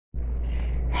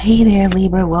Hey there,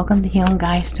 Libra. Welcome to Healing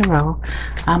Guys Tarot.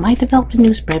 I developed a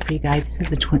new spread for you guys. This is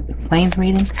the twin flames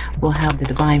reading. We'll have the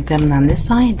Divine Feminine on this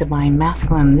side, Divine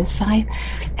Masculine on this side.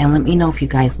 And let me know if you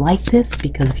guys like this,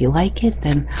 because if you like it,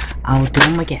 then I'll do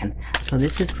them again. So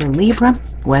this is for Libra,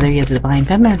 whether you're the Divine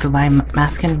Feminine or Divine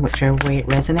Masculine, whichever way it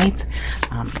resonates.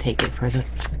 Take it further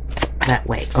that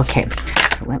way. Okay,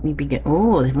 so let me begin.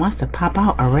 Oh, it wants to pop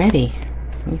out already.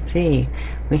 Let me see.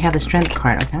 We have the Strength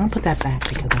card. Okay, I'm gonna put that back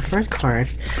because the first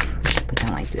card, put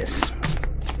that like this.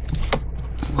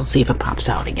 We'll see if it pops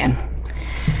out again.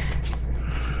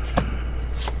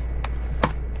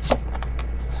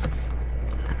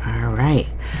 Alright,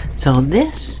 so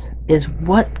this is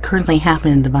what currently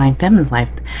happened in Divine Feminine's life.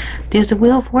 There's a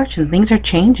Wheel of Fortune. Things are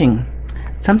changing.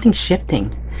 Something's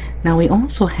shifting. Now we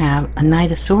also have a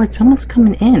Knight of Swords. Someone's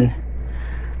coming in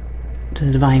to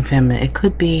the Divine Feminine. It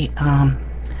could be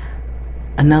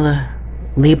another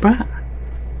Libra,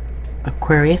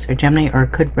 Aquarius, or Gemini, or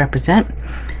it could represent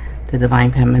the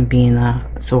Divine Feminine being a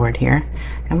sword here.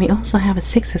 And we also have a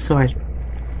Six of Swords.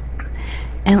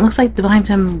 And it looks like the Divine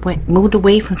Feminine moved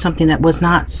away from something that was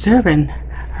not serving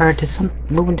her to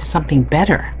move into something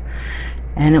better.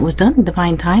 And it was done in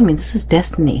divine timing. This is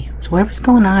destiny. So whatever's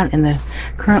going on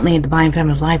currently in Divine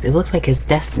Feminine's life, it looks like it's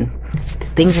destined.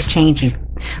 Things are changing.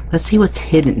 Let's see what's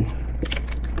hidden.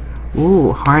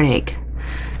 Ooh, heartache.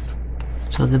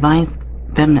 So Divine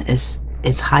Feminine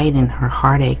is hiding her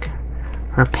heartache,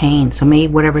 her pain. So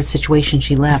maybe whatever situation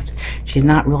she left, she's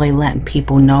not really letting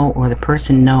people know, or the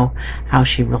person know, how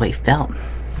she really felt.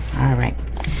 Alright,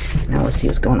 now let's see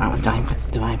what's going on with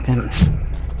Divine Feminine.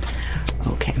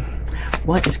 Okay,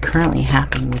 what is currently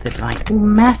happening with the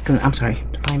Divine Masculine? I'm sorry,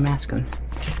 Divine Masculine.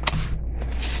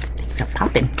 Things are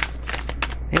popping.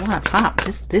 They want to pop.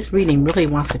 This reading really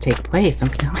wants to take place. I'm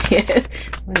telling you.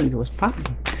 What do you do is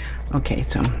popping. Okay,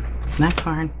 so that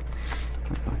card.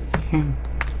 Here.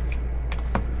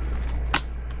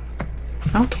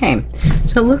 Okay,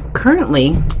 so look,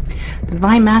 currently the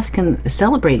Divine Masculine is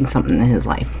celebrating something in his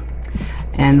life,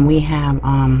 and we have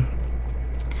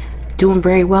doing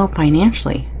very well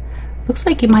financially. Looks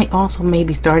like he might also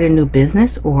maybe start a new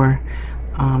business, or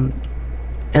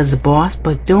as a boss,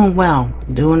 but doing well,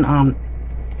 doing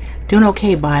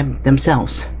okay by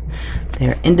themselves.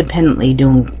 They're independently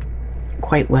doing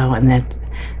quite well, and that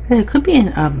it could be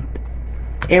an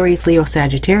Aries, Leo,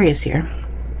 Sagittarius here.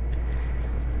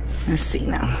 Let's see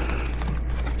now.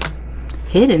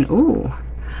 Hidden. Ooh,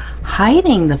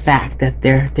 hiding the fact that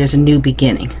there's a new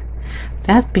beginning.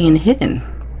 That's being hidden.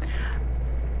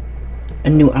 A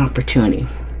new opportunity.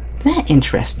 That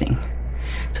interesting.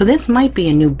 So this might be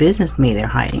a new business maybe they're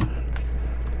hiding,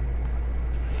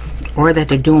 or that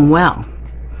they're doing well.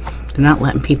 They're not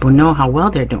letting people know how well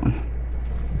they're doing.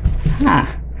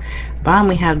 Bottom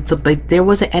we have, so but there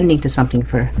was an ending to something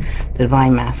for the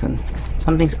Divine Masculine.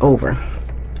 Something's over.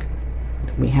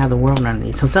 We have the World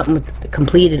underneath. So something was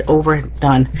completed, over,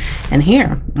 done. And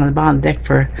here on the bottom deck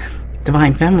for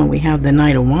Divine Feminine, we have the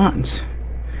Knight of Wands.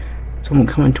 Someone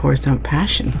coming towards them,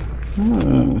 passion.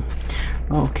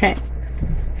 Okay.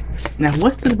 Now,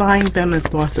 what's the Divine Feminine's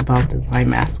thoughts about the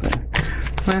Divine Masculine?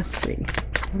 Let's see.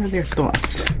 What are their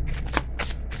thoughts?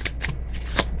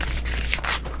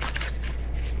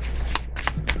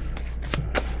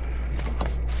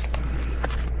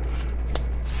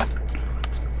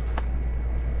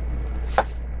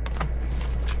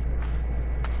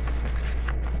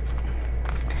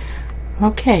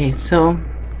 Okay, so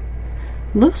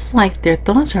looks like their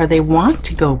thoughts are they want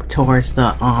to go towards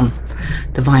the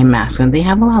Divine Masculine. They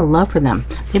have a lot of love for them.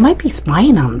 They might be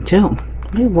spying on them too.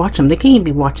 Maybe watch them. They can even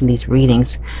be watching these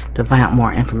readings to find out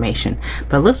more information.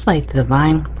 But it looks like the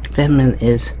Divine Feminine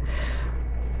is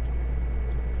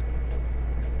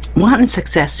wanting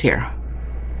success here,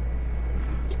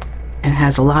 and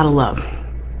has a lot of love.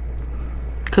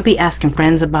 Could be asking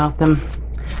friends about them.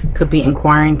 Could be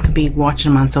inquiring, could be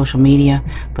watching them on social media,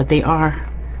 but they are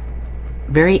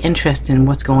very interested in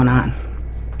what's going on.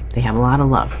 They have a lot of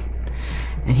love.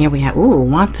 And here we have, ooh,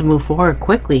 want to move forward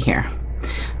quickly here.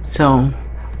 So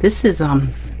this is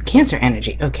Cancer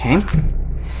energy. Okay,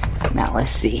 now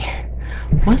let's see,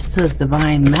 what's the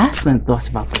Divine Masculine thoughts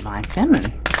about the Divine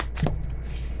Feminine?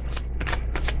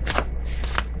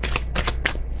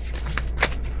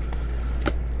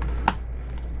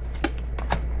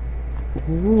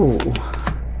 Ooh,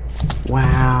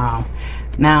 wow.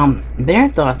 Now their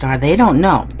thoughts are they don't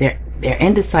know. They're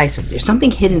indecisive. There's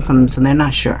something hidden from them, so they're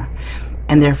not sure,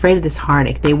 and they're afraid of this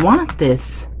heartache. They want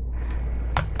this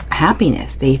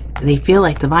happiness. They feel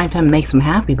like the Divine Feminine makes them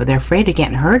happy, but they're afraid of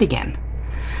getting hurt again.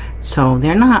 So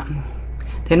they're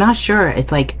not sure.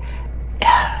 It's like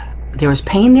there was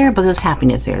pain there, but there's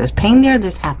happiness there. There's pain there,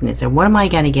 there's happiness there. What am I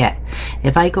going to get?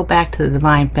 If I go back to the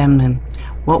Divine Feminine,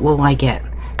 what will I get?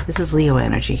 This is Leo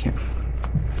energy here.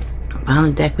 On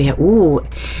the deck we have, ooh, a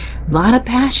lot of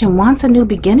passion. Wants a new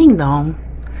beginning though.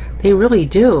 They really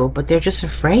do, but they're just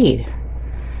afraid.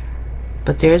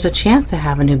 But there's a chance to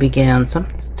have a new beginning,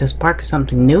 to spark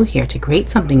something new here, to create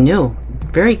something new.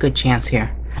 Very good chance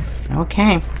here.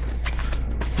 Okay.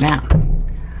 Now,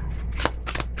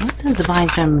 what does Divine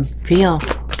Feminine feel?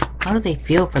 How do they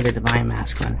feel for the Divine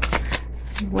Masculine?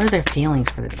 What are their feelings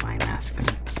for the Divine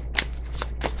Masculine?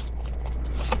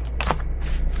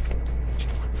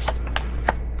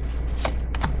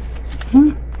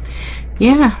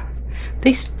 Yeah,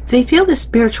 they feel this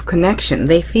spiritual connection.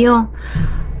 They feel,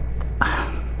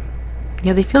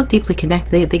 yeah, they feel deeply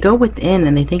connected. They go within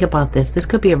and they think about this. This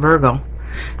could be a Virgo,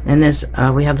 and this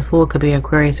we have the Fool, could be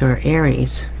Aquarius or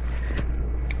Aries.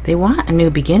 They want a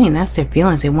new beginning. That's their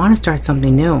feelings. They want to start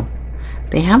something new.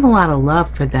 They have a lot of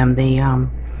love for them.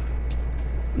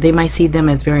 They might see them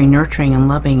as very nurturing and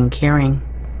loving and caring,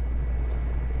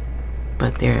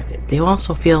 but they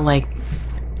also feel like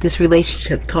this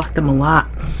relationship taught them a lot,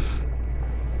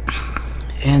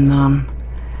 and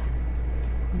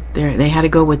they had to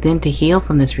go within to heal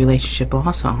from this relationship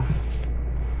also.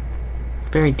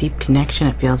 Very deep connection,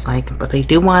 it feels like, but they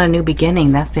do want a new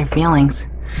beginning. That's their feelings.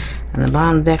 On the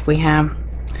bottom deck we have,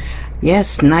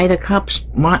 yes, Knight of Cups,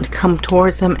 want to come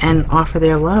towards them and offer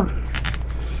their love.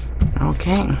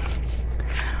 Okay,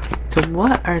 so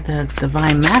what are the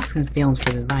Divine Masculine feelings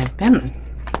for the Divine Feminine?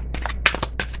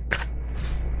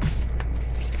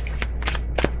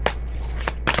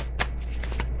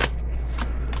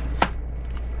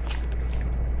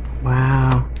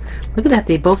 Wow, look at that.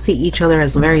 They both see each other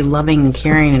as very loving and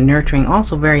caring and nurturing,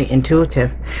 also very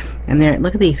intuitive. And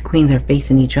look at these queens are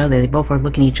facing each other. They both are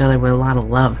looking at each other with a lot of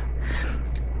love,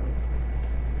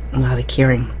 a lot of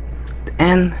caring.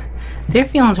 And their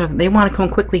feelings are, they want to come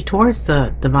quickly towards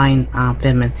the Divine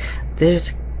Feminine.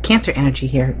 There's Cancer energy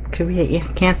here. Could be, yeah,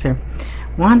 Cancer.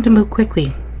 Want to move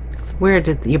quickly. It's weird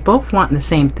that you're both wanting the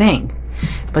same thing,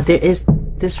 but this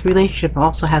relationship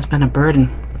also has been a burden.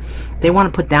 They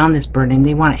want to put down this burden.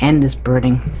 They want to end this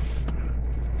burden.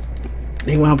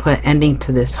 They want to put an ending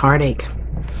to this heartache.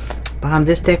 On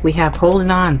this deck we have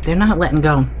holding on. They're not letting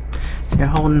go. They're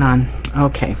holding on.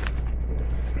 Okay.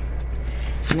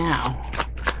 Now,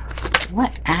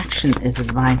 what action is the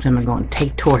Divine Feminine going to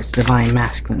take towards the Divine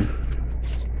Masculine?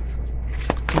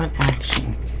 What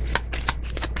action?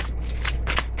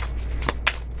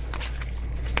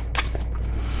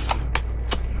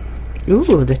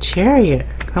 Ooh, the Chariot.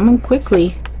 Coming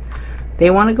quickly. They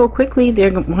want to go quickly. They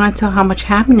want to tell how much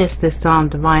happiness this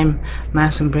Divine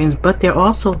Masculine brings, but they're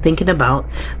also thinking about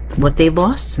what they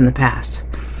lost in the past.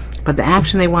 But the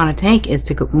action they want to take is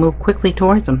to move quickly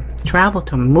towards them, travel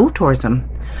to them, move towards them.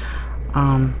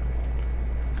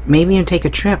 Maybe even take a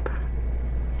trip.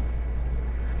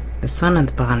 The Sun at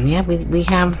the bottom. Yeah, we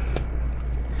have,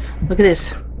 look at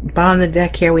this. Bottom of the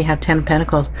deck here we have 10 of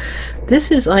Pentacles.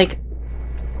 This is like,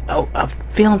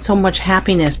 feeling so much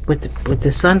happiness with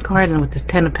the Sun card and with this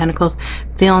 10 of Pentacles,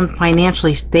 feeling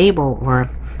financially stable or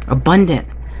abundant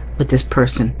with this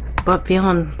person, but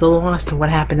feeling the loss of what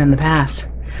happened in the past,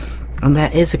 and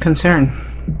that is a concern.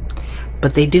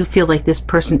 But they do feel like this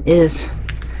person is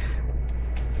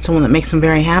someone that makes them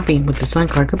very happy with the Sun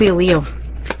card. Could be a Leo.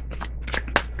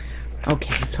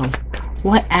 Okay, so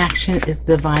what action is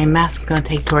Divine Masculine going to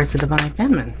take towards the Divine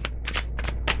Feminine?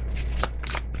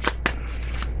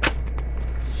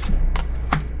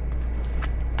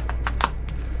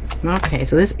 Okay,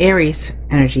 so this Aries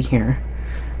energy here,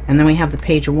 and then we have the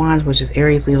Page of Wands, which is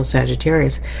Aries, Leo,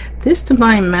 Sagittarius. This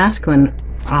Divine Masculine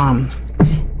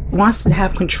wants to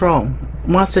have control,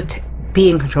 wants to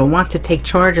be in control, wants to take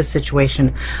charge of the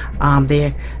situation.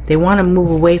 They want to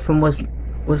move away from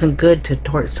wasn't good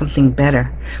towards something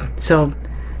better. So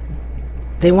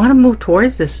they want to move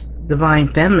towards this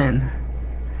Divine Feminine.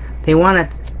 They want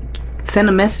to send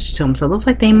a message to them. So it looks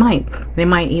like they might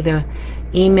either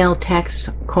email, text,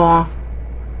 call.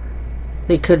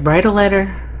 They could write a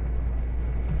letter,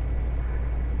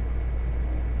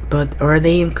 or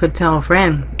they even could tell a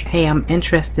friend, hey, I'm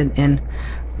interested in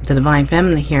the Divine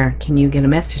Feminine here, can you get a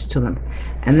message to them?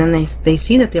 And then they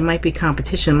see that there might be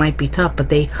competition, might be tough, but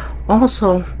they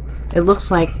also, it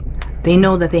looks like they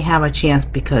know that they have a chance,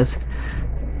 because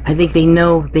I think they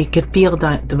know they could feel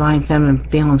that Divine Feminine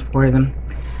feelings for them.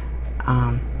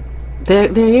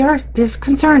 There's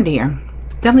concern here.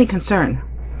 Definitely concerned,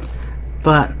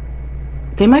 but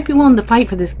they might be willing to fight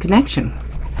for this connection.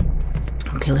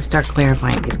 Okay, let's start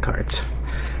clarifying these cards.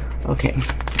 Okay,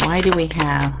 why do we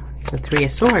have the Three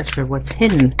of Swords for what's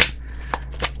hidden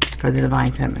for the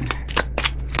Divine Feminine.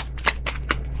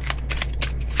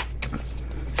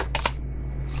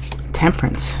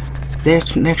 Temperance. They're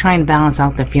trying to balance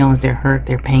out their feelings, their hurt,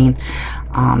 their pain.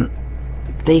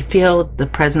 They feel the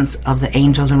presence of the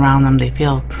angels around them. They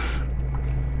feel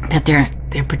that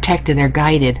they're protected, they're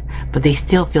guided, but they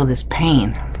still feel this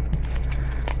pain.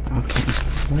 Okay,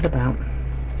 what about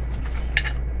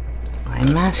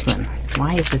Divine Masculine?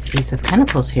 Why is this Ace of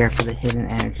Pentacles here for the hidden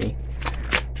energy?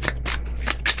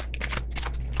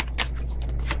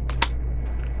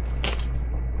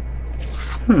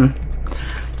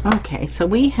 Okay, so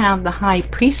we have the High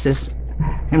Priestess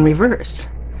in reverse.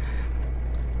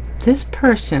 This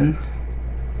person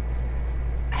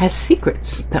has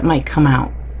secrets that might come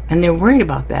out, and they're worried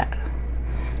about that.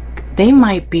 They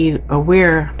might be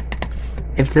aware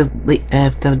if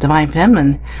the Divine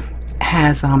Feminine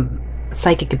has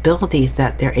psychic abilities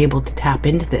that they're able to tap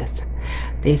into this.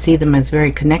 They see them as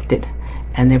very connected,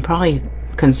 and they're probably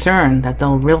concerned that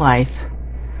they'll realize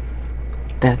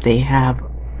that they have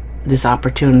this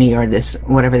opportunity, or this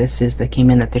whatever this is that came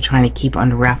in, that they're trying to keep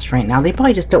under wraps right now. They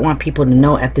probably just don't want people to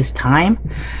know at this time,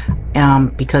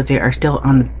 because they are still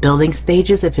on the building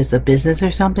stages if it's a business or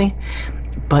something.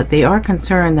 But they are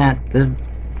concerned that the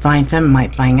Divine Feminine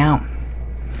might find out.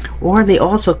 Or they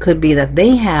also could be that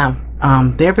they have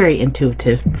they're very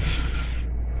intuitive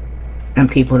and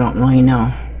people don't really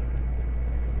know.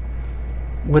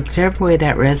 Whichever way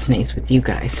that resonates with you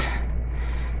guys.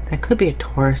 That could be a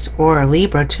Taurus or a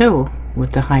Libra too,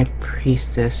 with the High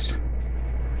Priestess.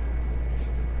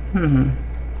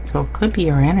 So it could be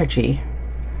your energy.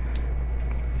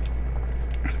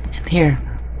 And here,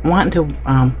 wanting to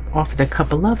offer the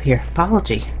Cup of Love here.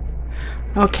 Apology.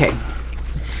 Okay.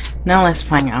 Now let's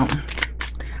find out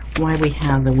why we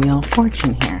have the Wheel of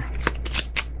Fortune here.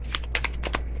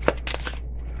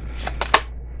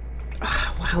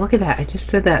 Oh, wow, look at that. I just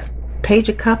said that. Page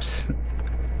of Cups.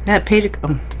 That Page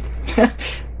of...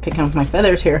 picking up my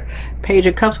feathers here. Page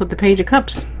of Cups with the Page of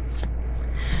Cups.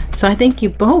 So I think you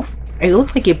both, it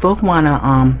looks like you both want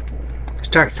to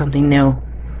start something new.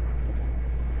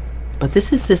 But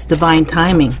this is this divine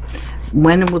timing.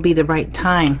 When will be the right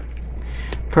time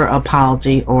for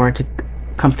apology or to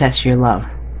confess your love?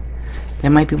 They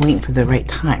might be waiting for the right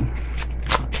time.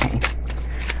 Okay.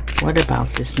 What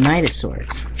about this Knight of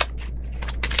Swords?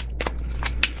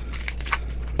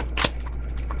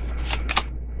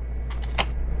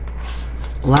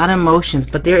 A lot of emotions,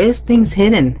 but there is things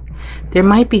hidden. There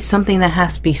might be something that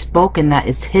has to be spoken that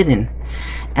is hidden.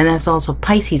 And that's also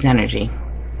Pisces energy.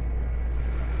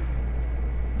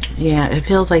 Yeah, it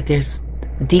feels like there's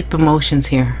deep emotions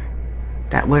here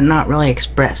that were not really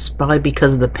expressed, probably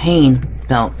because of the pain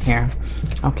felt here.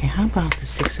 Okay, how about the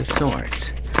Six of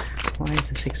Swords? Why is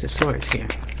the Six of Swords here?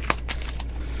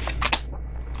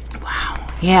 Wow.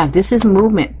 Yeah, this is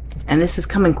movement, and this is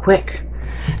coming quick.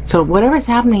 So whatever's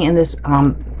happening in this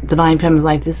Divine Feminine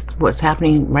life, this is what's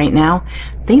happening right now.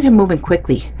 Things are moving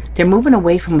quickly. They're moving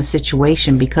away from a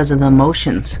situation because of the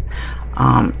emotions,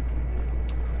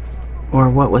 or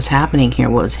what was happening here,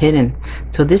 what was hidden.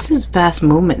 So this is fast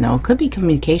movement now. It could be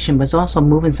communication, but it's also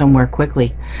moving somewhere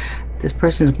quickly. This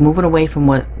person's moving away from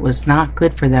what was not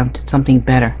good for them to something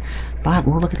better. But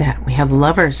well, look at that. We have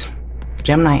Lovers,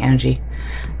 Gemini energy.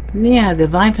 Yeah, the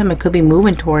Divine Feminine could be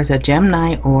moving towards a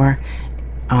Gemini, or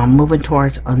moving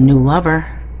towards a new lover,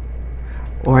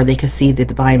 or they could see the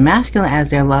Divine Masculine as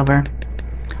their lover,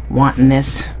 wanting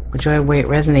this, whichever way it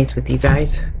resonates with you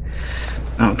guys.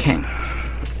 Okay,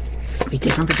 be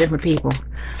different for different people.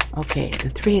 Okay, the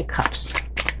Three of Cups.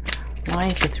 Why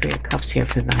is the Three of Cups here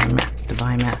for the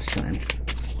Divine Masculine?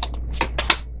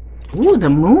 Ooh, the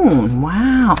Moon.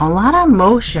 Wow, a lot of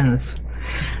emotions.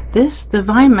 This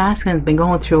Divine Masculine has been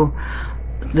going through.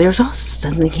 There's also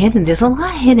something hidden. There's a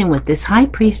lot hidden with this High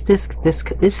Priestess. This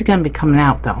is going to be coming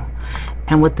out though.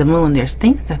 And with the Moon, there's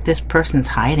things that this person's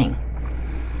hiding.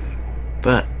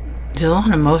 But there's a lot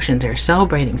of emotions. They're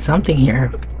celebrating something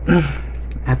here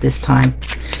at this time.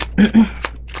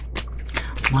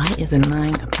 Why is a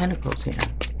Nine of Pentacles here?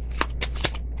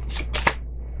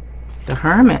 The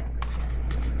Hermit.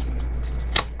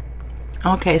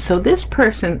 Okay, so this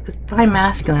person, Divine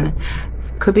Masculine,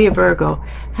 could be a Virgo,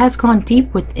 has gone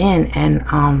deep within, and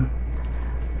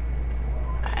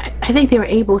I think they were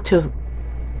able to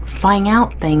find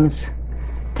out things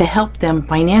to help them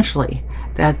financially.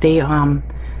 That they I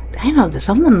know that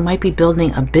some of them might be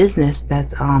building a business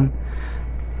that's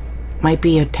might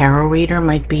be a tarot reader,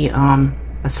 might be a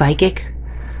psychic,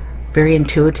 very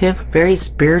intuitive, very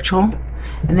spiritual,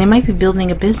 and they might be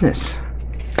building a business,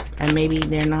 and maybe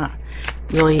they're not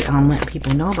really letting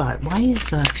people know about it. Why is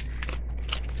the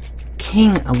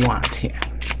King of Wands here.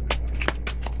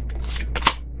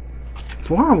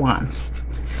 Four of Wands.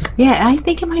 Yeah, I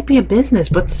think it might be a business,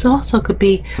 but this also could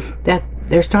be that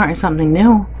they're starting something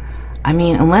new. I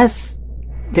mean, unless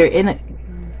they're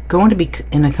going to be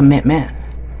in a commitment,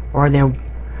 or they're,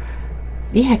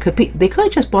 yeah, it could be, they could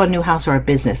have just bought a new house or a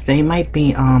business. They might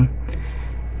be,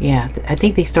 yeah, I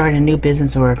think they started a new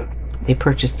business or they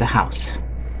purchased a house.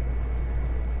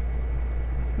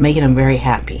 Making them very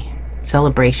happy.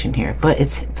 Celebration here. But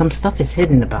it's, some stuff is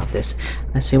hidden about this.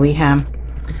 Let's see, we have,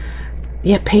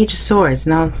 yeah, Page of Swords.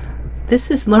 Now, this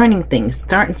is learning things,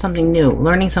 starting something new,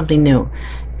 learning something new,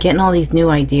 getting all these new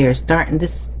ideas, starting,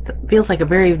 this feels like a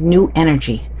very new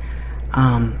energy.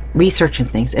 Researching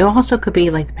things. It also could be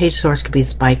like the Page of Swords could be a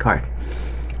spy card.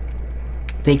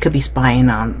 They could be spying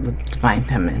on the Divine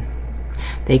Feminine.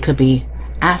 They could be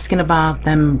asking about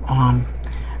them,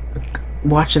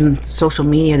 watching social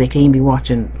media. They can even be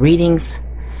watching readings.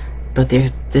 But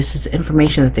this is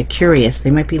information that they're curious.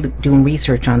 They might be doing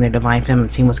research on their Divine Feminine,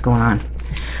 seeing what's going on.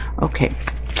 Okay.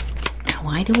 Now,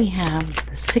 why do we have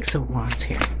the Six of Wands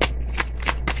here?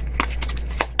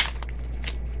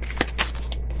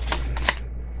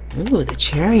 Ooh, the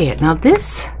Chariot. Now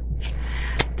this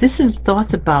is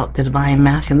thoughts about the Divine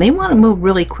Masculine. They want to move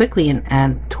really quickly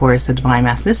and towards the Divine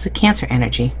Masculine. This is Cancer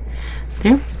energy.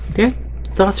 Their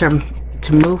thoughts are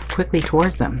to move quickly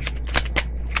towards them.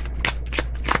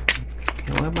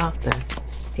 Okay, what about the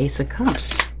Ace of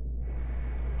Cups?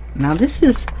 Now this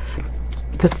is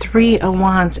the Three of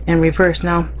Wands in reverse.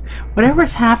 Now,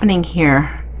 whatever's happening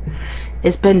here,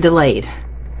 it's been delayed.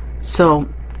 So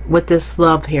with this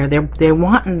love here, they're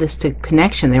wanting this to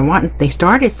connection. They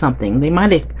started something. They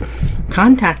might have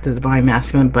contacted the Divine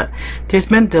Masculine, but there's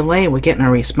been a delay with getting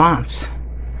a response,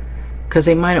 because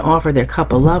they might have offered their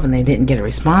cup of love and they didn't get a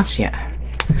response yet.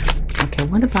 Okay,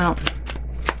 what about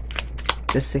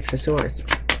the Six of Swords?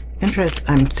 Six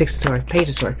of Swords, Page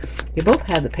of Swords. You both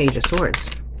have the Page of Swords.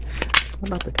 What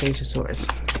about the Page of Swords?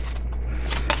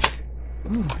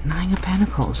 Ooh, Nine of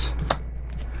Pentacles.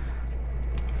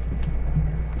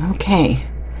 Okay,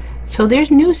 so there's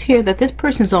news here that this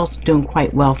person's also doing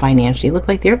quite well financially. It looks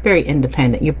like they're very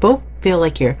independent. You both feel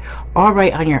like you're all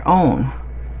right on your own,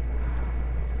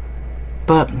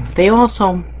 but they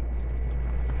also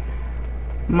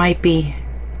might be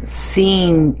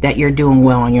seeing that you're doing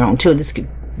well on your own too. This could,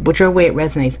 whichever way it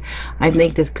resonates, I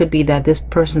think this could be that this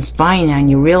person spying on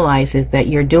you realizes that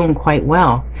you're doing quite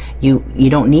well. You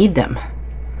don't need them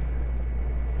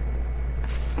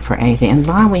for anything. And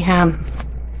now we have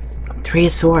Three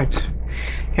of Swords.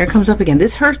 Here it comes up again.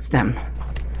 This hurts them,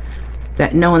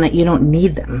 that knowing that you don't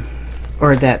need them,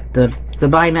 or that the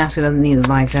Divine Masculine doesn't need the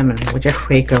Divine Feminine, whichever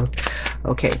way it goes.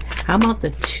 Okay, how about the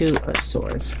Two of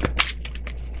Swords?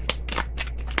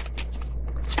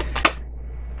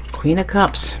 Queen of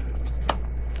Cups.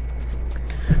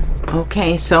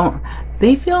 Okay, so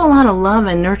they feel a lot of love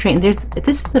and nurturing. This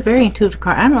is a very intuitive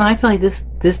card. I don't know, I feel like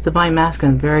this Divine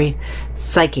Masculine is very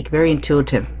psychic, very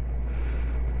intuitive.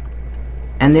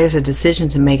 And there's a decision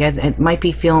to make. It might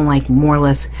be feeling like more or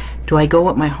less, do I go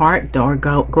with my heart or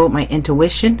go with my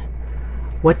intuition?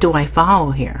 What do I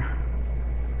follow here?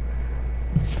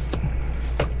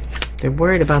 They're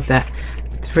worried about that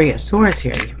Three of Swords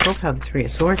here. You both have the Three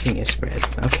of Swords in your spread.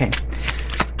 Okay.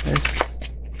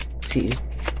 Let's see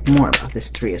more about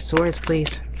this Three of Swords,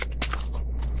 please.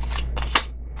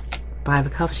 Five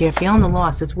of Cups. You're feeling the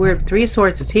loss. It's weird. Three of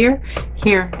Swords is here,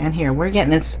 here, and here. We're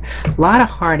getting this a lot of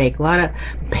heartache, a lot of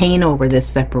pain over this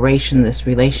separation, this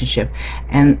relationship.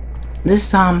 And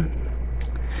this,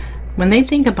 when they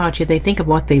think about you, they think of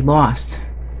what they lost.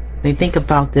 They think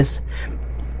about this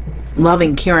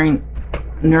loving, caring,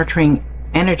 nurturing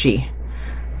energy.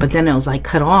 But then it was like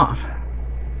cut off.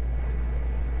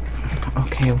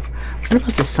 Okay. What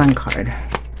about the Sun card?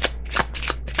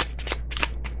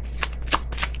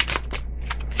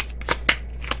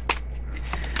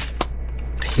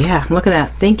 Yeah, look at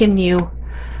that. Thinking you.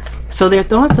 So their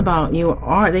thoughts about you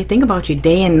are, they think about you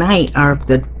day and night. Or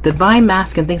the Divine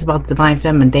Masculine thinks about the Divine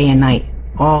Feminine day and night,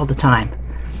 all the time.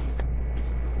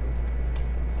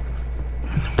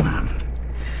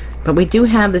 But we do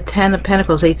have the Ten of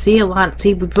Pentacles. They see a lot.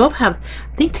 See, we both have,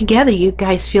 I think together you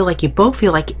guys feel like, you both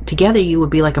feel like together you would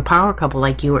be like a power couple,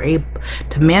 like you were able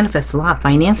to manifest a lot.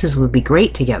 Finances would be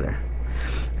great together.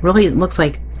 Really, it looks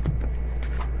like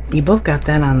you both got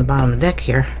that on the bottom of the deck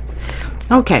here.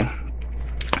 Okay.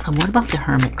 And what about the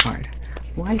Hermit card?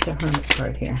 Why is the Hermit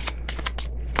card here?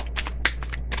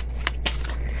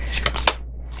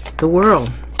 The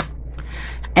World.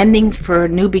 Endings for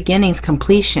new beginnings,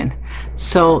 completion.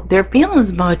 So their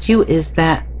feelings about you is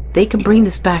that they can bring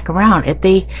this back around if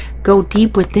they go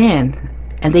deep within,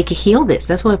 and they could heal this.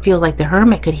 That's what it feels like. The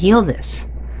Hermit could heal this.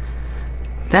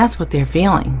 That's what they're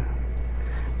feeling.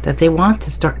 That they want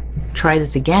to try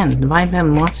this again. The Divine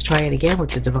Feminine wants to try it again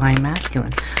with the Divine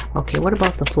Masculine. Okay, what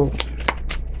about the Fool?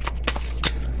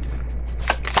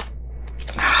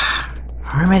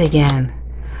 Hermit again.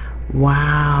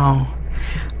 Wow.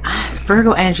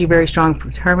 Virgo energy very strong.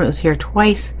 Hermit was here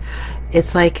twice.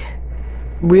 It's like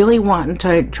really wanting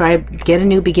to try get a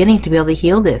new beginning, to be able to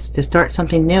heal this, to start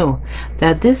something new.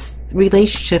 That this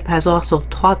relationship has also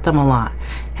taught them a lot,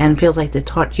 and feels like they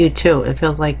taught you too. It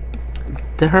feels like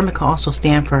the Hermit can also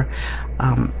stand for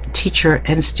teacher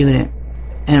and student,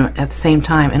 and at the same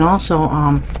time, and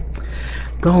also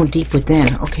going deep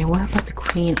within. Okay, what about the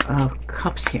Queen of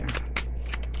Cups here?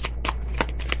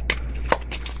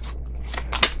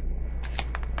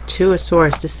 Two of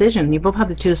Swords, decision. You both have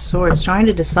the Two of Swords, trying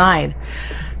to decide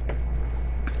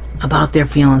about their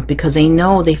feelings, because they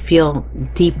know they feel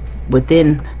deep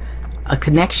within a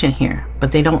connection here, but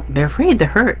they're afraid to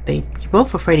hurt. You're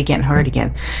both afraid of getting hurt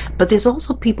again. But there's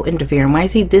also people interfering. When I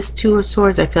see this Two of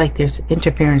Swords, I feel like there's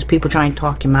interference, people trying to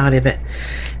talk him out of it.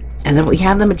 And then we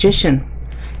have the Magician,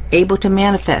 able to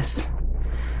manifest.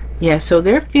 Yeah, so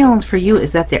their feelings for you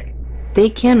is that they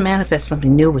can manifest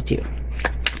something new with you.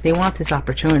 They want this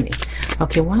opportunity.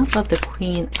 Okay, what about the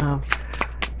Queen of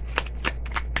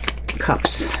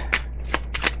Cups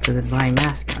for the Divine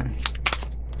Masculine?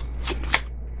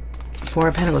 Four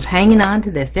of Pentacles, hanging on to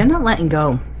this. They're not letting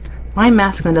go. Divine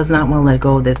Masculine does not want to let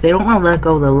go of this. They don't want to let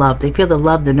go of the love. They feel the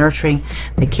love, the nurturing,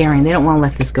 the caring. They don't want to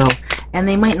let this go. And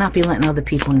they might not be letting other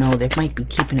people know. They might be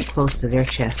keeping it close to their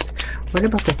chest. What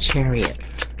about the Chariot?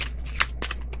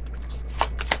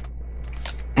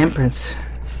 Empress.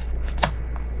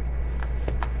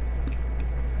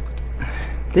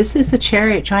 This is the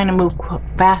Chariot trying to move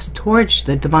fast towards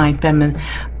the Divine Feminine,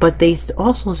 but they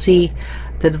also see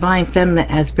the Divine Feminine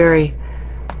as very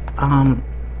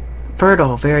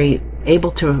fertile, very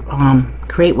able to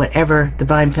create whatever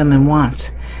Divine Feminine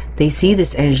wants. They see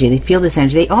this energy, they feel this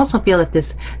energy. They also feel that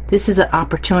this is an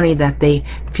opportunity, that they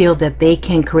feel that they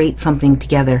can create something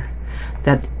together.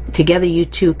 That together you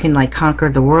two can like conquer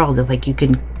the world. It's like you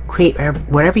can create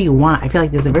whatever you want. I feel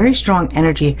like there's a very strong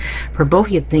energy for both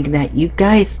of you, thinking that you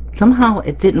guys, somehow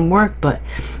it didn't work, but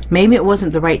maybe it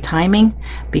wasn't the right timing,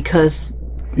 because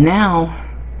now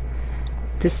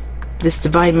this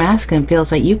Divine Masculine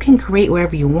feels like you can create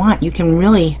wherever you want. You can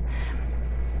really,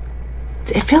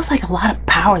 it feels like a lot of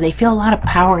power. They feel a lot of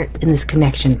power in this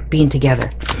connection, being together.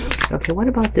 Okay, what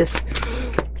about this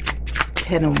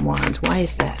Ten of Wands? Why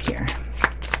is that here?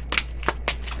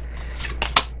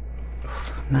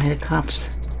 Knight of Cups.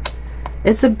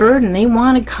 It's a burden. They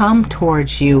want to come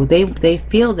towards you. They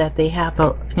feel that they have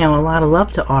a lot of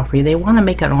love to offer you. They want to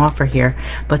make an offer here,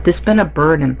 but this has been a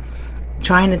burden.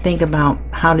 Trying to think about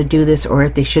how to do this, or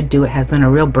if they should do it, has been a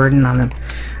real burden on them.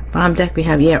 Bottom deck we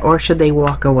have, or should they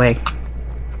walk away?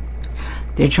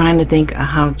 They're trying to think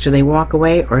how should they walk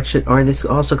away, or this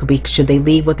also could be, should they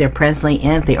leave what they're presently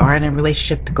in if they are in a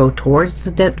relationship to go towards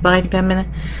the Divine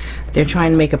Feminine? They're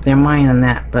trying to make up their mind on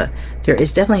that, but there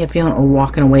is definitely a feeling of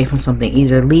walking away from something,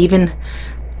 either leaving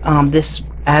this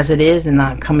as it is and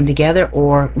not coming together,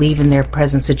 or leaving their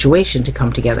present situation to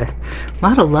come together. A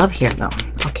lot of love here though.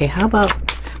 Okay, how about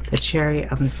the Chariot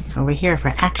over here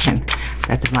for action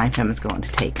that the Divine Feminine is going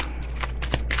to take?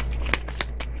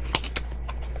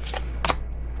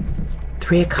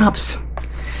 Three of Cups.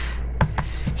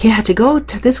 Yeah,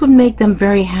 this would make them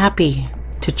very happy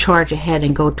to charge ahead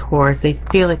and go towards. They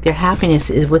feel like their happiness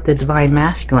is with the Divine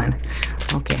Masculine.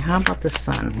 Okay, how about the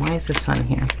Sun? Why is the Sun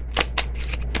here?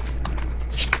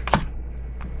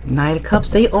 Knight of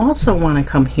Cups. They also want to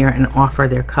come here and offer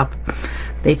their cup.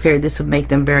 They fear this would make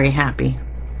them very happy.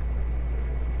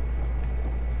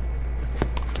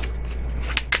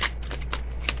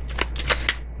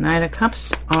 Knight of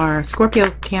Cups are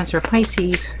Scorpio, Cancer,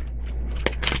 Pisces.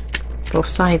 Both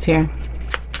sides here.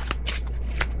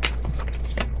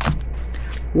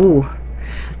 Ooh,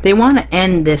 they want to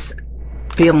end this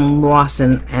feeling lost,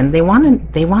 and they want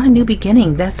a new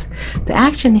beginning. That's the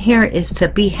action here, is to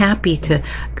be happy, to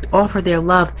offer their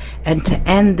love, and to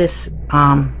end this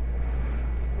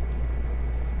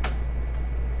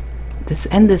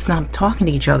not talking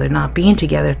to each other, not being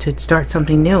together, to start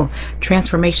something new.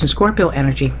 Transformation, Scorpio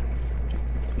energy.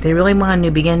 They really want a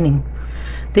new beginning.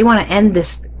 They want to end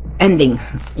this ending,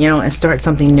 and start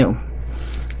something new.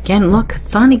 Again, look,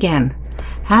 Sun again.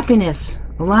 Happiness.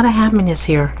 A lot of happiness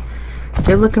here.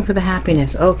 They're looking for the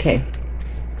happiness. Okay.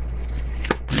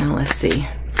 Now let's see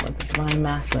what the Divine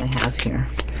Masculine has here.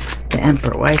 The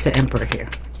Emperor. Why is the Emperor here?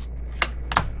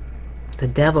 the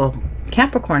devil,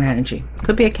 Capricorn energy.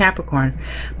 Could be a Capricorn,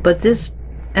 but this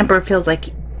Emperor feels like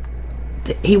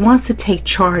he wants to take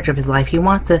charge of his life. He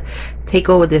wants to take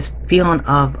over this feeling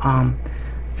of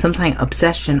some kind of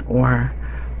obsession, or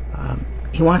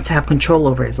he wants to have control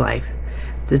over his life.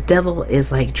 The devil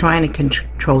is like trying to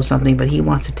control something, but he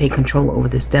wants to take control over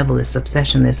this devil, this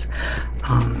obsession, this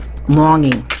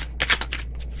longing.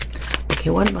 Okay,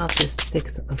 what about this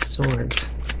Six of Swords?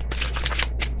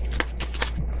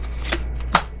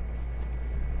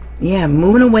 Yeah,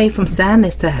 moving away from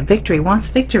sadness to victory. Wants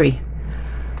victory.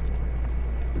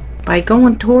 By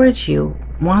going towards you,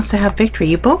 wants to have victory.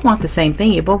 You both want the same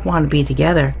thing. You both want to be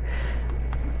together.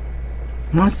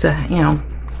 Wants to, you know,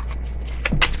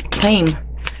 claim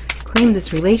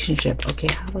this relationship. Okay,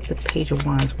 how about the Page of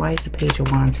Wands? Why is the Page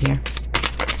of Wands here?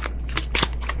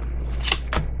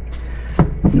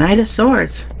 Knight of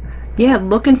Swords. Yeah,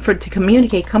 looking to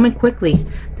communicate, coming quickly.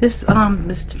 This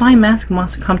Divine Masculine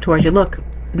wants to come towards you. Look,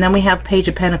 and then we have Page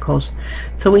of Pentacles.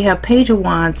 So we have Page of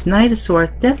Wands, Knight of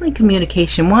Swords, definitely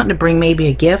communication, wanting to bring maybe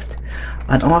a gift,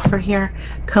 an offer here,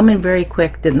 coming very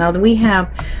quick. Now we have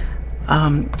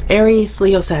Aries,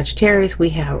 Leo, Sagittarius, we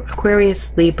have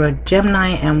Aquarius, Libra, Gemini,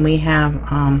 and we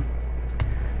have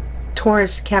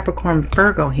Taurus, Capricorn,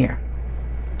 Virgo here.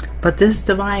 But this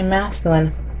Divine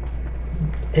Masculine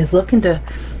is looking to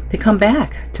come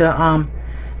back, to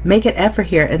make an effort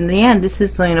here. In the end, this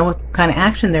is, you know, what kind of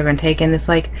action they're going to take, and it's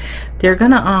like they're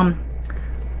going to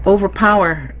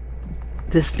overpower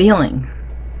this feeling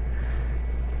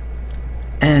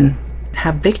and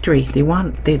have victory.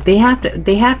 They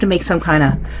have to make some kind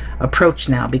of approach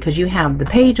now, because you have the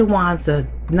Page of Wands, the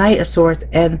Knight of Swords,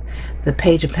 and the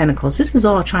Page of Pentacles. This is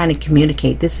all trying to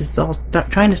communicate. This is all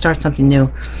trying to start something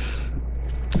new.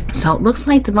 So it looks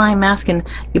like Divine Masculine,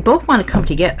 you both want to come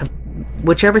together.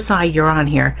 Whichever side you're on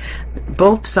here,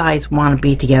 both sides want to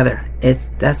be together.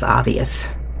 That's obvious.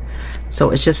 So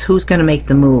it's just who's going to make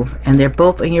the move, and you're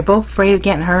both afraid of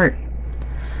getting hurt.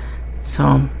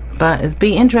 So, but it'd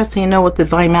be interesting to know what the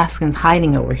Divine Masculine's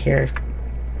hiding over here.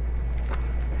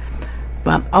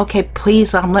 But okay,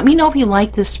 please let me know if you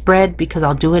like this spread, because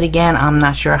I'll do it again. I'm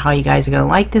not sure how you guys are going to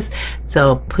like this,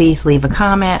 so please leave a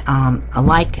comment, a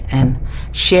like, and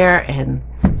share, and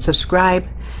subscribe,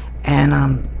 and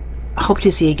I hope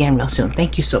to see you again real soon.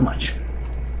 Thank you so much.